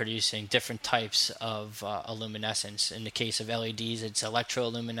are producing different types of luminescence. In the case of LEDs, it's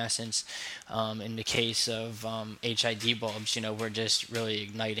electroluminescence. In the case of HID bulbs, we're just really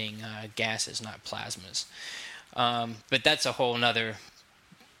igniting gases, not plasmas. But that's a whole nother.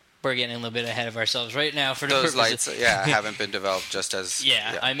 We're getting a little bit ahead of ourselves right now. For those lights, haven't been developed just as.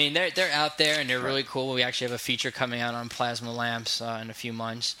 Yeah, I mean they're out there and they're really cool. We actually have a feature coming out on plasma lamps in a few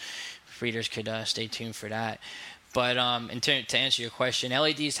months. Readers could stay tuned for that. But to answer your question,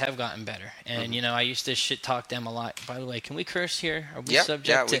 LEDs have gotten better, and I used to shit talk them a lot. By the way, can we curse here? Are we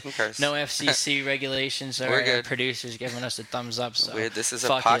subject to no FCC regulations? Or our producers giving us a thumbs up. So this is a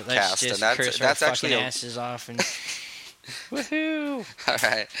podcast, let's just and curse that's our actually fucking asses off and. Woohoo! All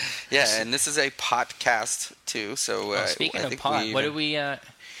right, and this is a podcast too. So speaking of pot, what do we?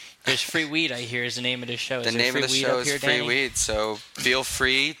 There's free weed. I hear is the name of the show. The name of the show is Free Weed. So feel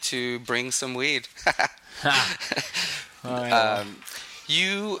free to bring some weed. All right,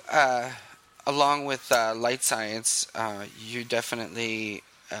 you, along with Light Science, you definitely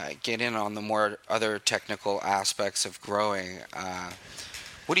get in on the more other technical aspects of growing.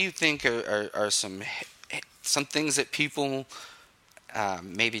 What do you think are some things that people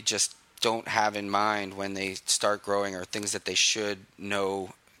maybe just don't have in mind when they start growing, or things that they should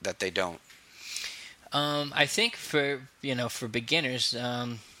know that they don't? I think for beginners,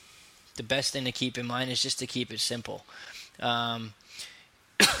 the best thing to keep in mind is just to keep it simple.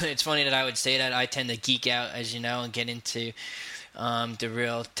 It's funny that I would say that. I tend to geek out, as you know, and get into the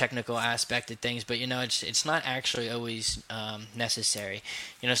real technical aspect of things. But it's not actually always necessary.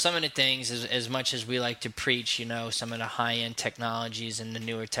 Some of the things, as much as we like to preach, some of the high-end technologies and the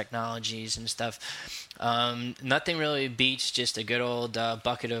newer technologies and stuff, nothing really beats just a good old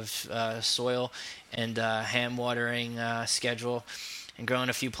bucket of soil and hand watering schedule and growing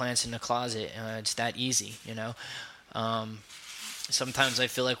a few plants in the closet. It's that easy. Sometimes I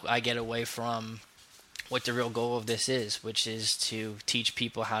feel like I get away from what the real goal of this is, which is to teach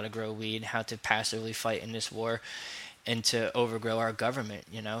people how to grow weed, how to passively fight in this war, and to overgrow our government,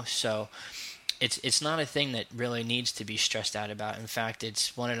 So it's not a thing that really needs to be stressed out about. In fact,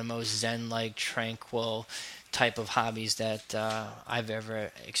 it's one of the most zen-like, tranquil type of hobbies that I've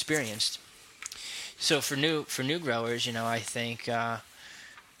ever experienced. So for new growers, I think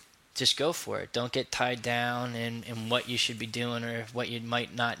just go for it. Don't get tied down in what you should be doing or what you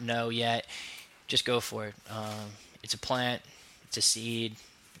might not know yet. Just go for it. It's a plant. It's a seed.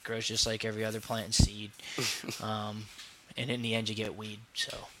 It grows just like every other plant and seed. And in the end, you get weed.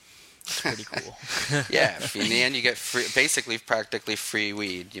 So it's pretty cool. Yeah. In the end, you get basically practically free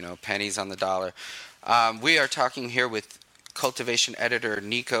weed. Pennies on the dollar. We are talking here with cultivation editor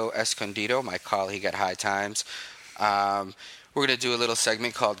Nico Escondido, my colleague at High Times. We're going to do a little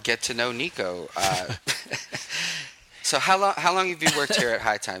segment called Get to Know Nico. So how long have you worked here at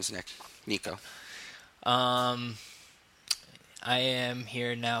High Times, Nico? I am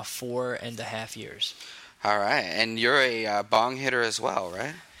here now 4.5 years. All right, and you're a bong hitter as well,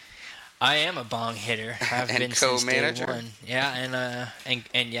 right? I am a bong hitter. I've and been co-manager. Since day one. Yeah,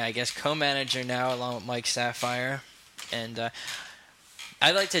 and yeah, I guess co-manager now along with Mike Sapphire, and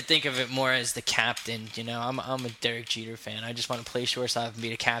I like to think of it more as the captain. I'm a Derek Jeter fan. I just want to play shortstop and be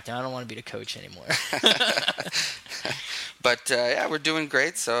the captain. I don't want to be the coach anymore. But yeah, we're doing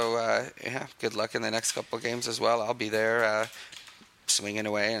great. So yeah, good luck in the next couple of games as well. I'll be there swinging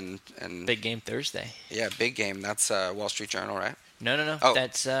away and big game Thursday. Yeah, big game. That's Wall Street Journal, right? No. Oh,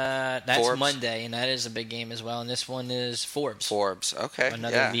 that's Forbes? Monday, and that is a big game as well. And this one is Forbes. Forbes, okay.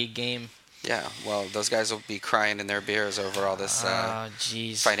 Another league game. Yeah, well, those guys will be crying in their beers over all this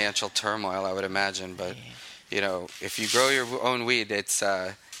financial turmoil, I would imagine. But if you grow your own weed, it's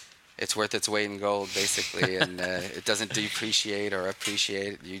worth its weight in gold, basically, and it doesn't depreciate or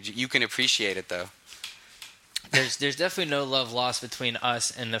appreciate. You can appreciate it though. There's definitely no love lost between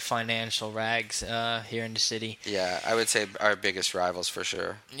us and the financial rags here in the city. Yeah, I would say our biggest rivals for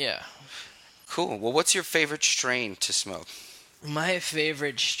sure. Yeah. Cool. Well, what's your favorite strain to smoke? My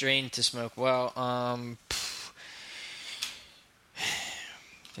favorite strain to smoke? Well,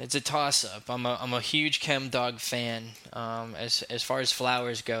 it's a toss-up. I'm a huge Chem Dog fan. As far as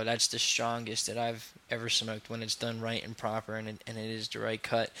flowers go, that's the strongest that I've ever smoked when it's done right and proper, and it is the right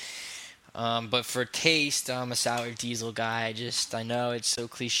cut. But for taste, I'm a sour diesel guy. I know it's so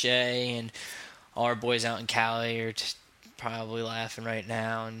cliche, and all our boys out in Cali are just probably laughing right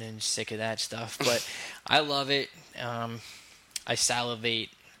now and sick of that stuff. But I love it. I salivate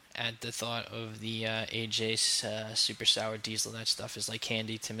at the thought of the AJ's super sour diesel. That stuff is like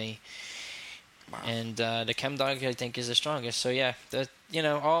candy to me. Wow. And the Chem Dog, I think, is the strongest. So yeah,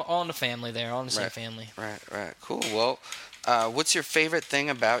 all in the family there, all in the same family. Right. Cool. Well, what's your favorite thing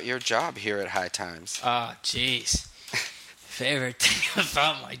about your job here at High Times? Oh, jeez. Favorite thing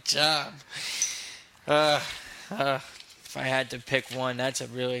about my job? If I had to pick one, that's a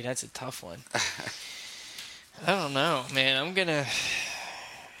tough one. I don't know, man. I'm gonna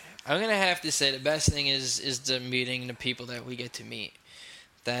have to say the best thing is the meeting the people that we get to meet.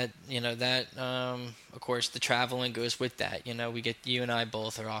 That of course the traveling goes with that. You and I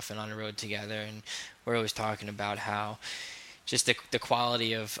both are often on the road together, and we're always talking about how just the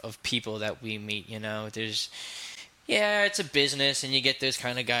quality of people that we meet. It's a business, and you get those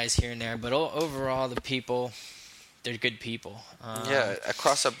kind of guys here and there, but overall the people, they're good people. Yeah,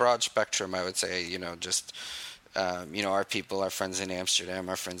 across a broad spectrum, I would say. Our people, our friends in Amsterdam,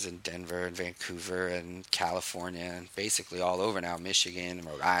 our friends in Denver and Vancouver and California, and basically all over now, Michigan,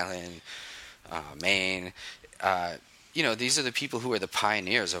 Rhode Island, Maine. These are the people who are the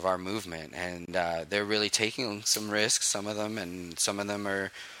pioneers of our movement, and they're really taking some risks, some of them, and some of them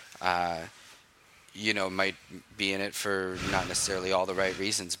are, might be in it for not necessarily all the right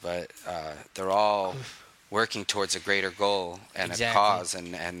reasons, but they're all working towards a greater goal and a cause,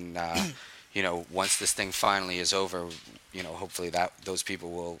 and once this thing finally is over, hopefully those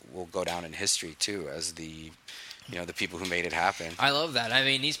people will go down in history too as the people who made it happen. I love that. I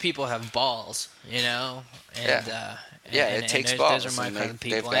mean, these people have balls, and it takes balls. Those are my kind of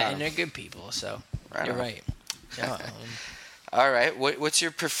people, and they're good people. So you're right. Yeah. All right. What's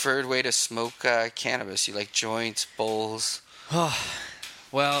your preferred way to smoke cannabis? You like joints, bowls?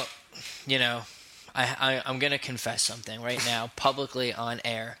 Well, you know, I'm going to confess something right now publicly on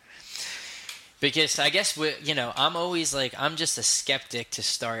air. Because I guess I'm always like, I'm just a skeptic to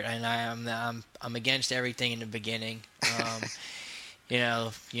start, and I'm against everything in the beginning. You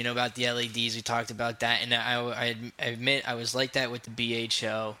know about the LEDs, we talked about that, and I admit I was like that with the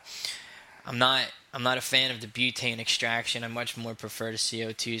BHO. I'm not a fan of the butane extraction. I much more prefer the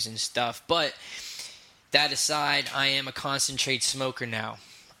CO2s and stuff. But that aside, I am a concentrate smoker now.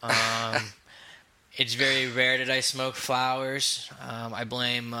 It's very rare that I smoke flowers. I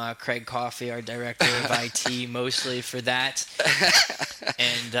blame Craig Coffey, our director of IT, mostly for that.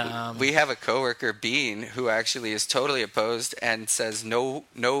 And we have a coworker, Bean, who actually is totally opposed and says no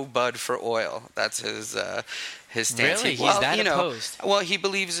bud for oil. That's his stance. Really? He's that opposed? Well, he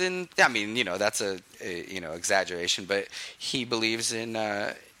believes in. I mean, that's a exaggeration, but he believes in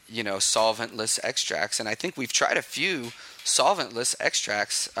solventless extracts, and I think we've tried a few solventless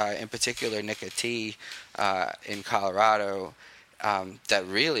extracts, in particular Nicotine in Colorado, that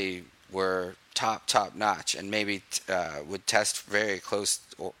really were top notch, and maybe would test very close,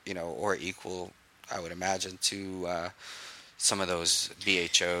 or equal, I would imagine, to some of those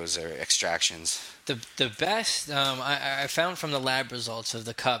BHOs or extractions. The best I found from the lab results of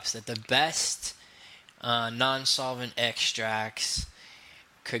the cups that the best non-solvent extracts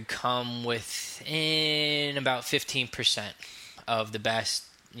could come within about 15% of the best,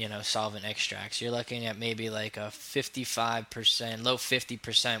 solvent extracts. You're looking at maybe like a 55%, low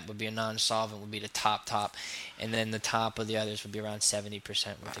 50% would be a non-solvent, would be the top, and then the top of the others would be around 70%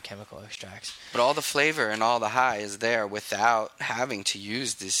 with the chemical extracts. But all the flavor and all the high is there without having to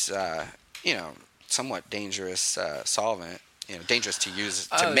use this, somewhat dangerous solvent, dangerous to use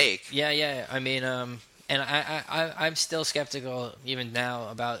to make. Yeah. I mean, and I'm still skeptical even now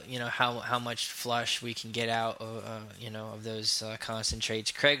about how much flush we can get out of of those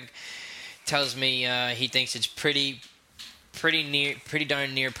concentrates. Craig tells me he thinks it's pretty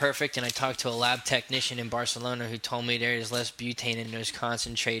darn near perfect, and I talked to a lab technician in Barcelona who told me there is less butane in those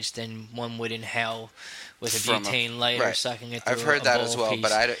concentrates than one would inhale with a butane lighter, right. Sucking it through I've heard that as well, piece.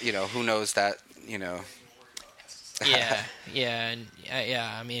 but who knows that Yeah.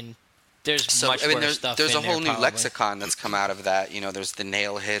 I mean, there's much worse stuff. There's a whole new probably. lexicon that's come out of that. There's the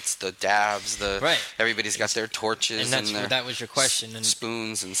nail hits, the dabs, right. Everybody's got their torches and their that was your question. And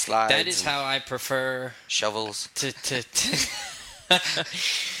spoons and slides. That is how I prefer shovels. To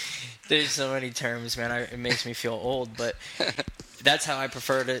there's so many terms, man. It makes me feel old, but that's how I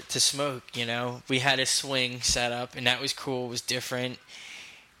prefer to smoke. We had a swing set up, and that was cool. It was different.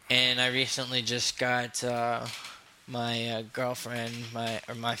 And I recently just got my girlfriend, my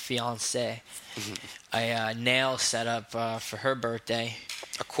fiancée, a nail set up for her birthday.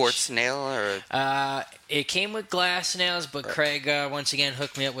 A quartz nail, or it came with glass nails, but Craig once again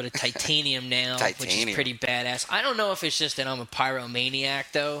hooked me up with a titanium nail, which is pretty badass. I don't know if it's just that I'm a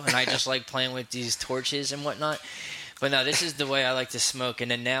pyromaniac though, and I just like playing with these torches and whatnot. But no, this is the way I like to smoke, and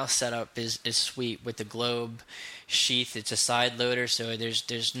the nail setup is sweet with the globe sheath. It's a side loader, so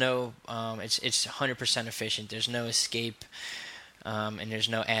there's no it's 100% efficient. There's no escape, and there's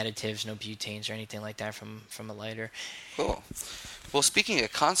no additives, no butanes or anything like that from a lighter. Cool. Well, speaking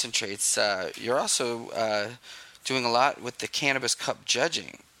of concentrates, you're also doing a lot with the Cannabis Cup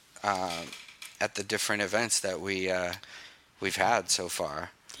judging at the different events that we've had so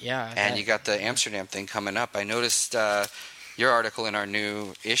far. Yeah. And you got the Amsterdam thing coming up. I noticed your article in our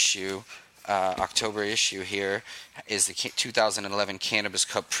new issue, October issue here, is the 2011 Cannabis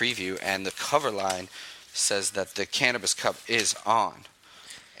Cup preview, and the cover line says that the Cannabis Cup is on.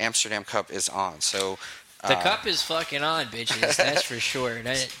 Amsterdam Cup is on. So the cup is fucking on, bitches. That's for sure.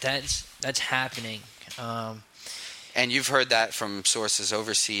 That's happening. And you've heard that from sources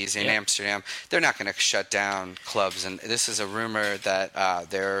overseas in Amsterdam. They're not going to shut down clubs, and this is a rumor that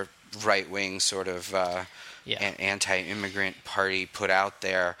their right-wing sort of anti-immigrant party put out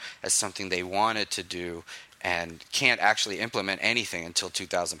there as something they wanted to do and can't actually implement anything until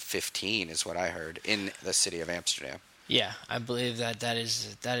 2015 is what I heard in the city of Amsterdam. Yeah, I believe that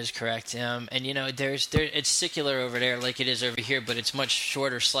is correct. And it's secular over there like it is over here, but it's much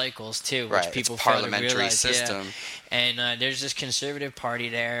shorter cycles too, which people it's fail to parliamentary realize. system. Yeah. And there's this conservative party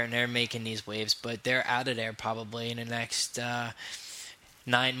there, and they're making these waves, but they're out of there probably in the next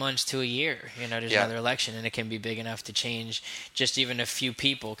 9 months to a year. There's another election, and it can be big enough to change. Just even a few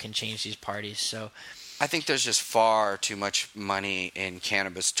people can change these parties. So I think there's just far too much money in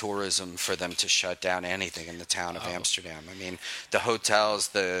cannabis tourism for them to shut down anything in the town of Amsterdam. I mean, the hotels,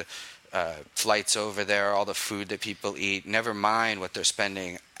 the flights over there, all the food that people eat, never mind what they're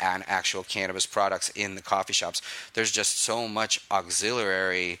spending on actual cannabis products in the coffee shops. There's just so much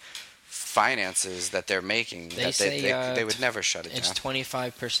auxiliary finances that they're making that they would never shut it down. It's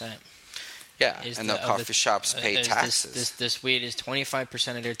 25%. Yeah, and the coffee shops pay taxes. This weed is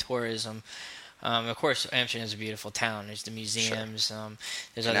 25% of their tourism. Of course, Amsterdam is a beautiful town. There's the museums. Sure.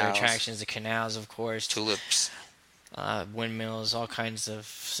 There's other attractions, the canals, of course. Tulips. Windmills, all kinds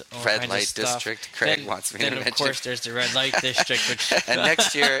of red light district. Craig wants me to mention. Then, of course, there's the red light district. Which and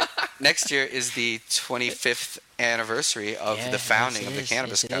next year is the 25th anniversary of the founding of the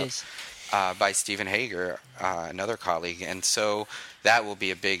Cannabis Cup by Stephen Hager, another colleague, and so that will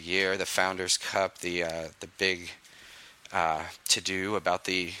be a big year. The Founders Cup, the big to-do about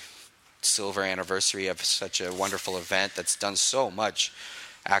the silver anniversary of such a wonderful event that's done so much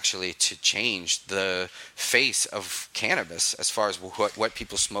actually to change the face of cannabis as far as what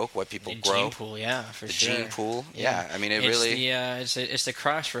people smoke, what people grow. The gene pool, yeah, for sure. The gene pool, yeah. I mean, it's the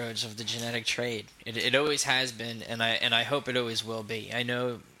crossroads of the genetic trade. It always has been, and I hope it always will be. I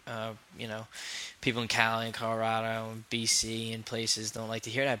know, people in Cali and Colorado and BC and places don't like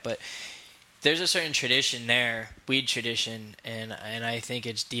to hear that, but there's a certain tradition there, weed tradition, and I think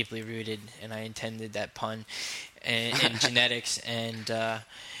it's deeply rooted, and I intended that pun, in genetics, and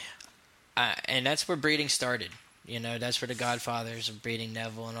that's where breeding started. That's where the godfathers of breeding,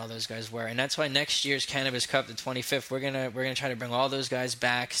 Neville and all those guys were, and that's why next year's Cannabis Cup, the 25th, we're gonna try to bring all those guys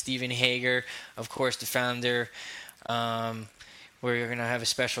back. Stephen Hager, of course, the founder. We're going to have a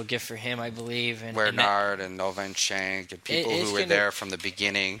special gift for him, I believe. Bernard and Novan Shank and people who were there from the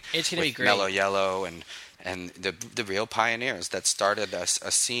beginning. It's going to be great. Mellow Yellow and the real pioneers that started a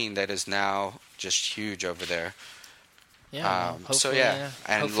scene that is now just huge over there. Yeah.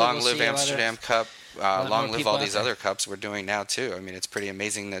 And long live Amsterdam Cup. Long live all these other cups we're doing now too. I mean, it's pretty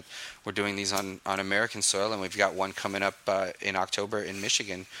amazing that we're doing these on American soil, and we've got one coming up in October in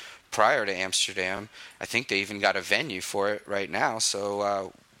Michigan. Prior to Amsterdam, I think they even got a venue for it right now.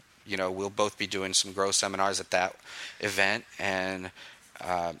 So, we'll both be doing some grow seminars at that event. And,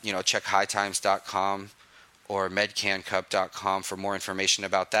 check hightimes.com or medcancup.com for more information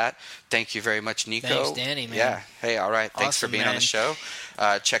about that. Thank you very much, Nico. Thanks, Danny, man. Yeah. Hey, all right. Thanks awesome, for being man. on the show.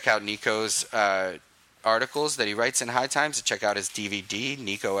 Check out Nico's articles that he writes in High Times. Check out his DVD,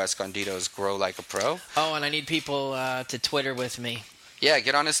 Nico Escondido's Grow Like a Pro. Oh, and I need people to Twitter with me. Yeah,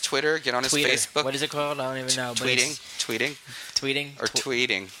 get on his Twitter, get on his Facebook. What is it called? I don't even know. Tweeting? Tweeting? Or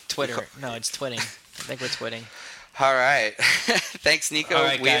tweeting. Twitter. No, it's twitting. I think we're twitting. All right. Thanks, Nico. All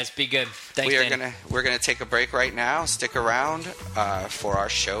right, guys, be good. Thanks, Danny. We're gonna take a break right now. Stick around for our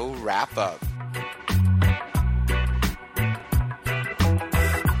show wrap up.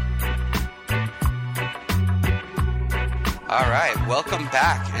 All right, welcome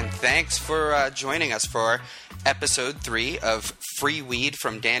back, and thanks for joining us for Episode 3 of Free Weed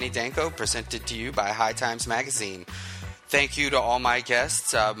from Danny Danko, presented to you by High Times Magazine. Thank you to all my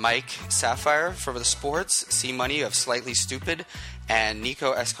guests, Mike Sapphire for the sports, C Money of Slightly Stupid, and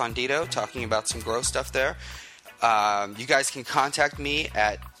Nico Escondido talking about some grow stuff there. You guys can contact me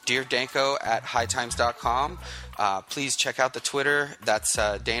at deardanko@hightimes.com. Please check out the Twitter. That's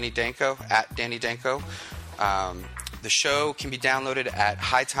Danny Danko, at Danny Danko. The show can be downloaded at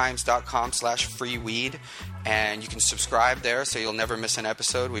hightimes.com/freeweed, and you can subscribe there so you'll never miss an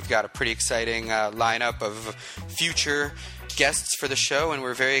episode. We've got a pretty exciting lineup of future guests for the show, and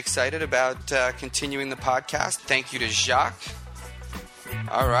we're very excited about continuing the podcast. Thank you to Jacques.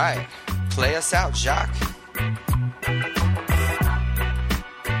 All right. Play us out, Jacques.